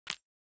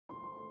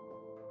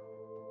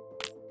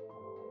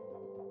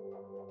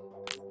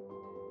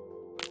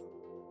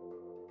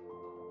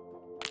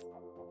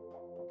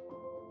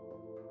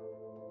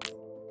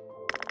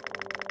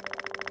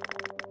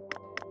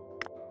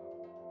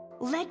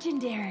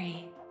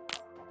Legendary.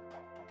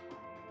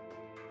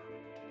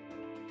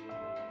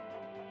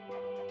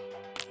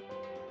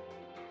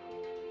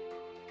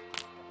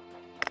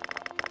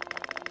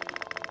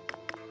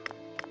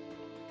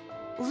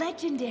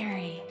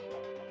 Legendary.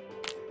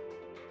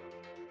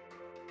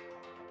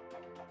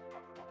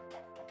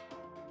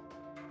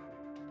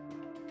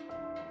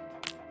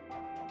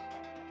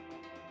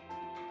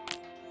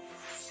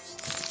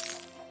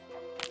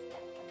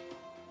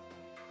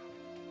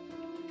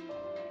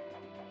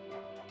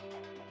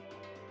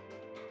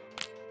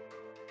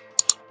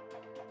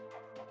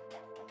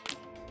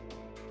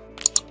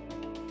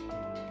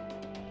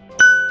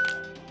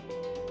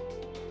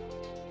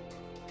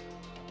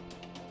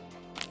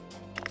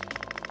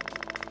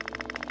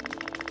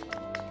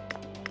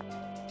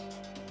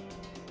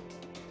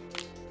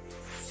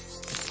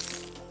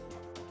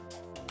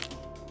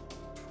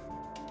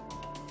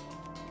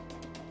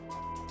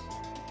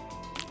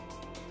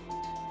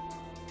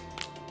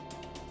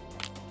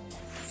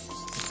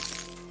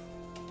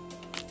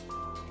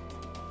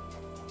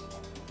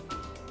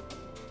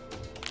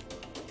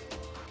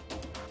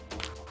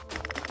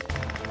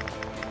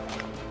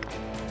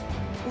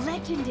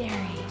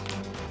 Legendary.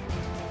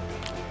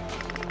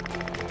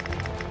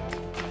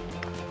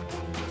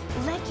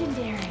 Legendary.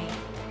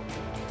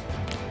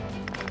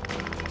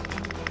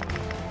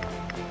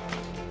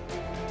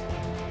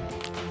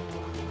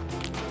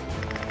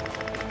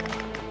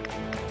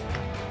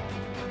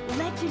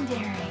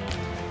 Legendary.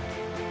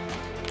 Legendary.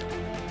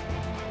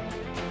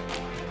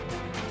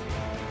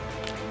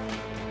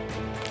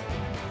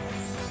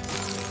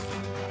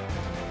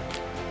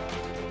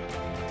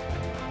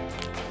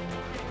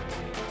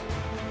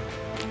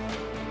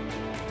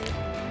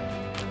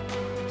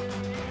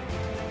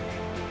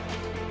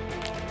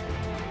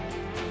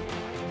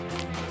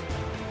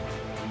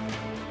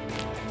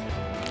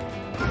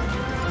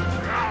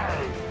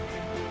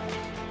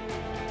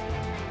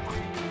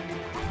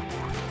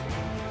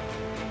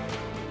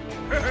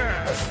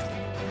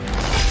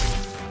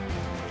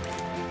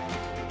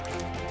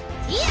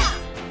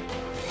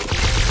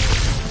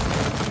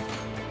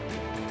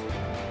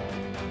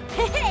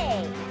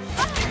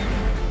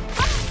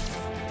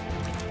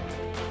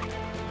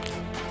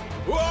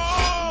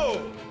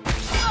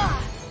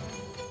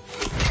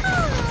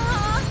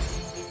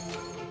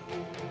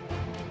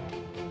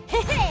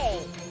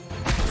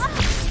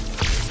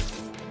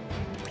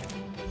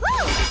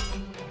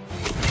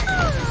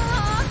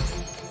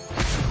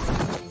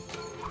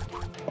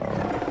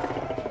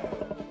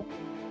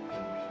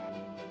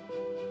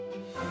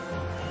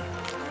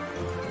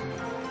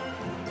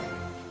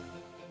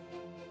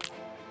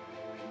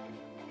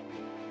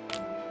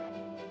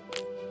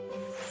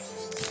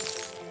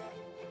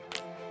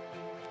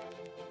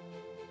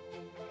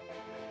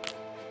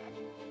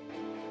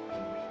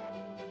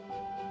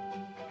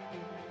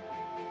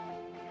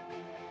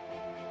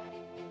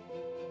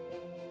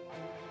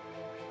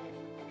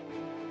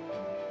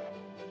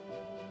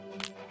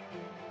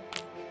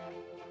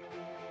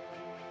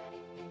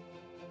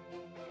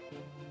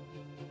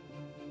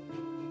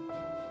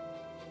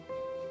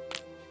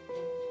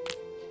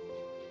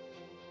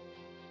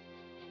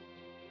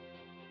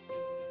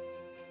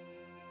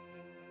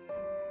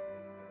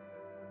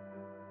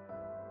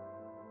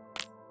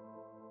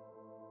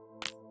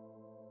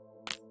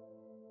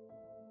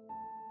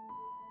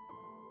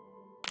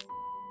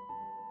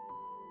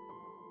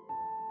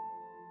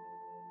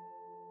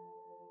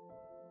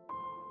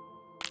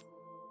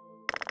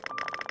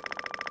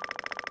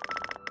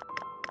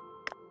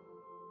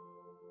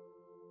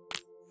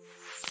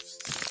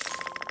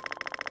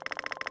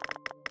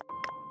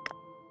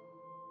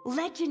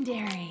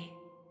 Legendary.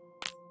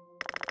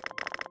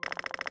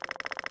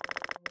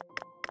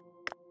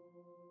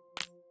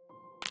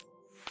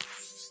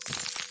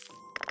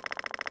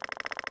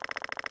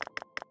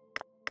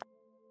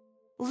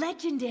 Legendary.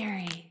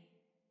 Legendary.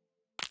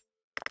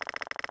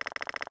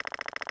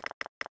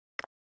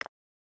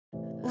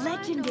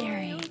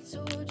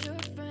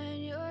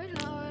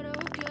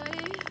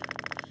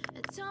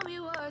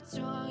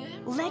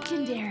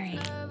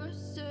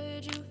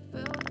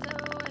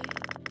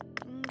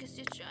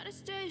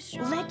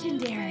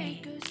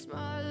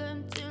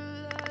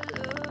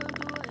 Legendary.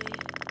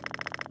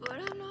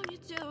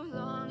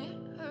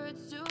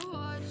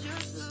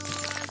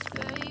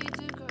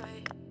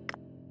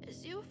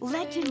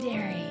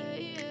 Legendary.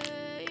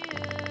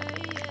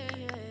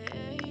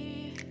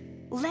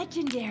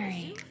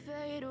 Legendary.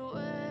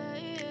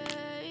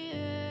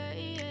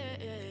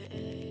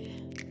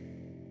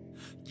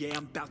 Yeah,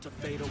 I'm about to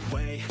fade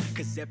away,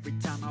 cause every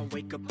time I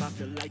wake up I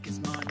feel like it's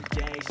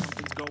Monday.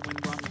 Something's going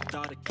wrong with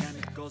all the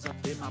chemicals up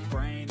in my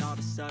brain. All of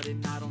a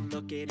sudden I don't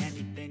look at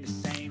anything the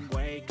same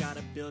way.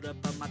 Gotta build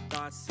up of my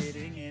thoughts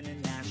sitting in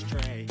an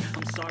ashtray.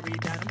 I'm sorry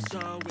that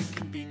I'm so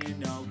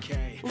inconvenient,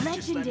 okay. Legendary.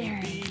 Just let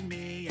me be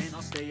me and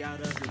I'll stay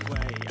out of your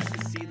way. I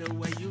can see the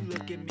way you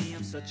look at me,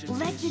 I'm such a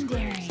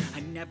Legendary. disgrace.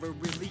 I never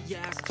really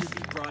asked to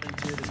be brought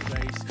into this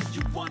place.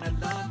 You wanna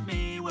love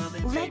me? well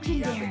then baby,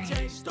 have a Legendary.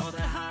 taste. All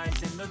the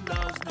highs and the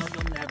lows, no,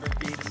 you'll never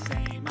be the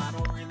same. I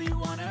don't really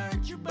wanna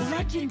hurt you, but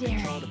Legendary. I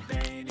can't control the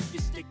pain. If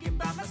you're sticking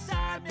by my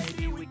side,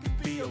 maybe we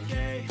could be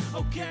okay.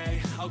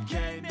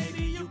 Okay,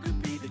 maybe you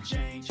could be the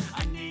change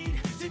I need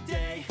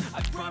today.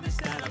 I promise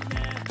that I've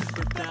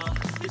never felt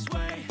this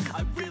way.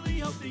 I really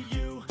hope that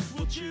you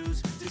will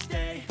choose to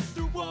stay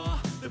through all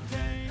the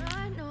pain.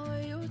 I know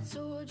you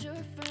told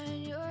your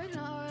friend you're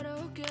not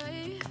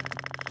okay,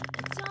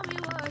 and tell me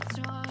what's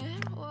wrong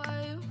and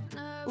why you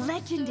never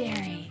Legendary.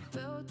 said you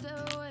felt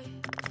that way.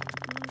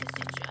 Guess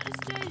you try to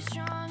stay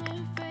strong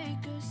and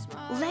fake a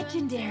smile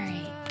Legendary.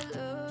 until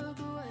I look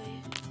away.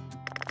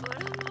 But I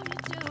know you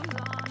too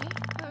long, it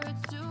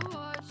hurts to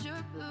watch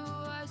your blue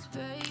eyes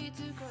fade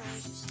to gray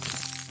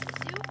as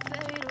you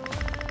fade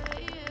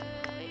away.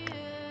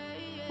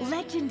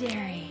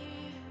 Legendary.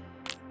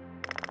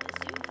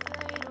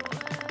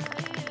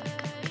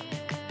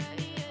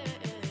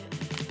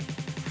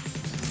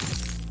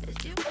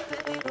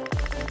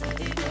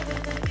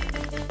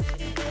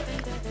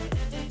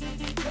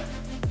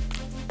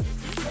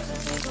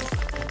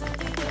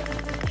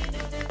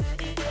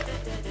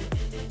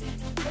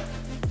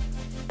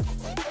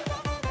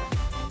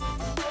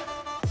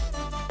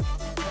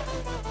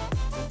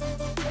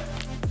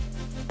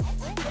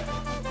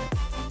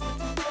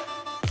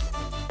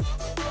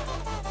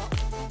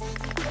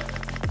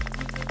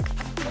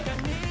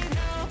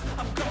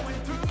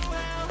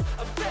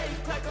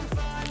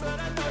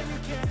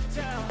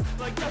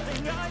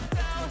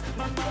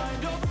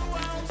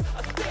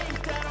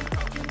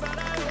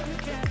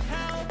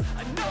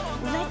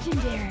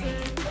 Legendary.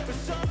 But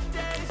some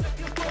days I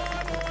can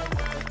more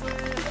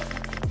worthless.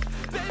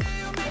 Baby,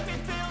 you make me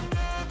feel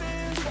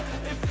nervous.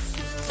 If you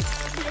still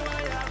have you,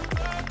 I have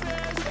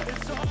purpose.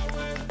 It's all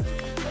worth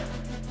it.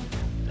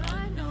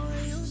 I know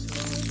you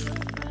told your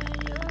friend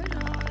you're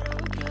not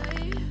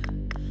okay,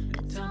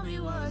 and tell me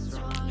what's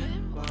wrong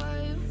and why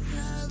you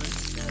never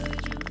said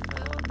you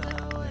felt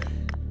that way.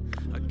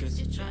 I guess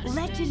you try to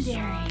stay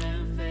Legendary. strong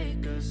and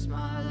fake a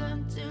smile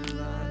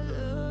until I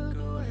look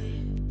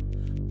away.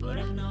 But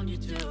I've known you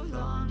too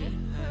long, it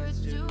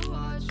hurts to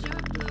watch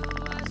your blue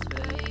eyes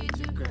fade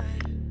to gray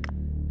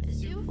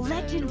as you fade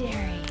Legendary.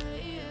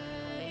 away.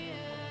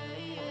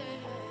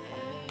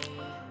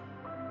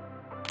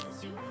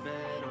 As you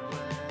fade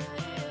away.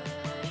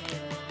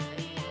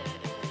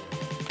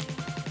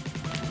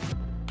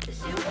 As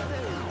you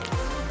fade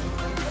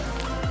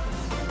away.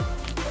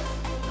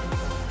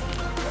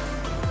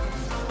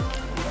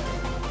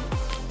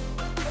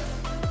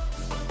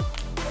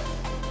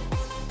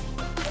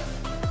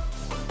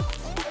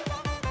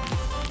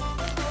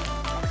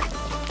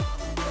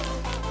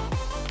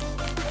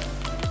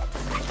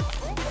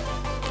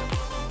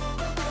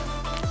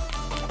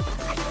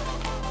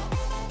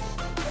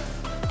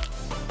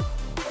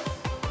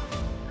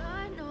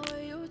 I know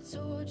you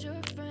told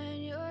your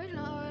friend you're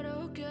not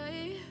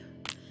okay,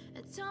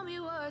 and tell me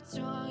what's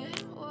wrong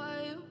and why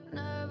you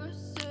never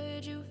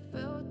said you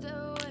felt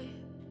that way.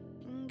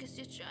 And guess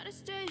you're trying to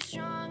stay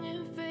strong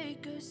and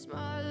fake a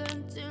smile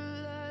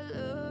until I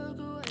look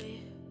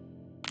away.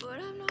 But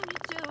I've known you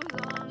too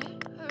long,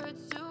 it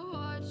hurts to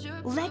watch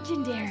your blue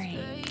Legendary.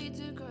 eyes fade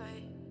to gray.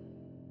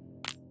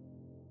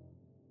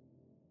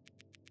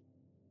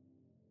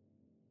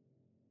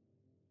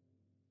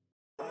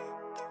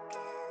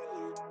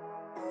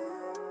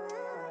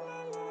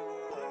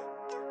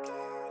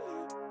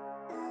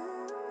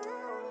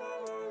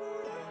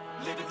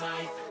 Living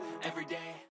life every day.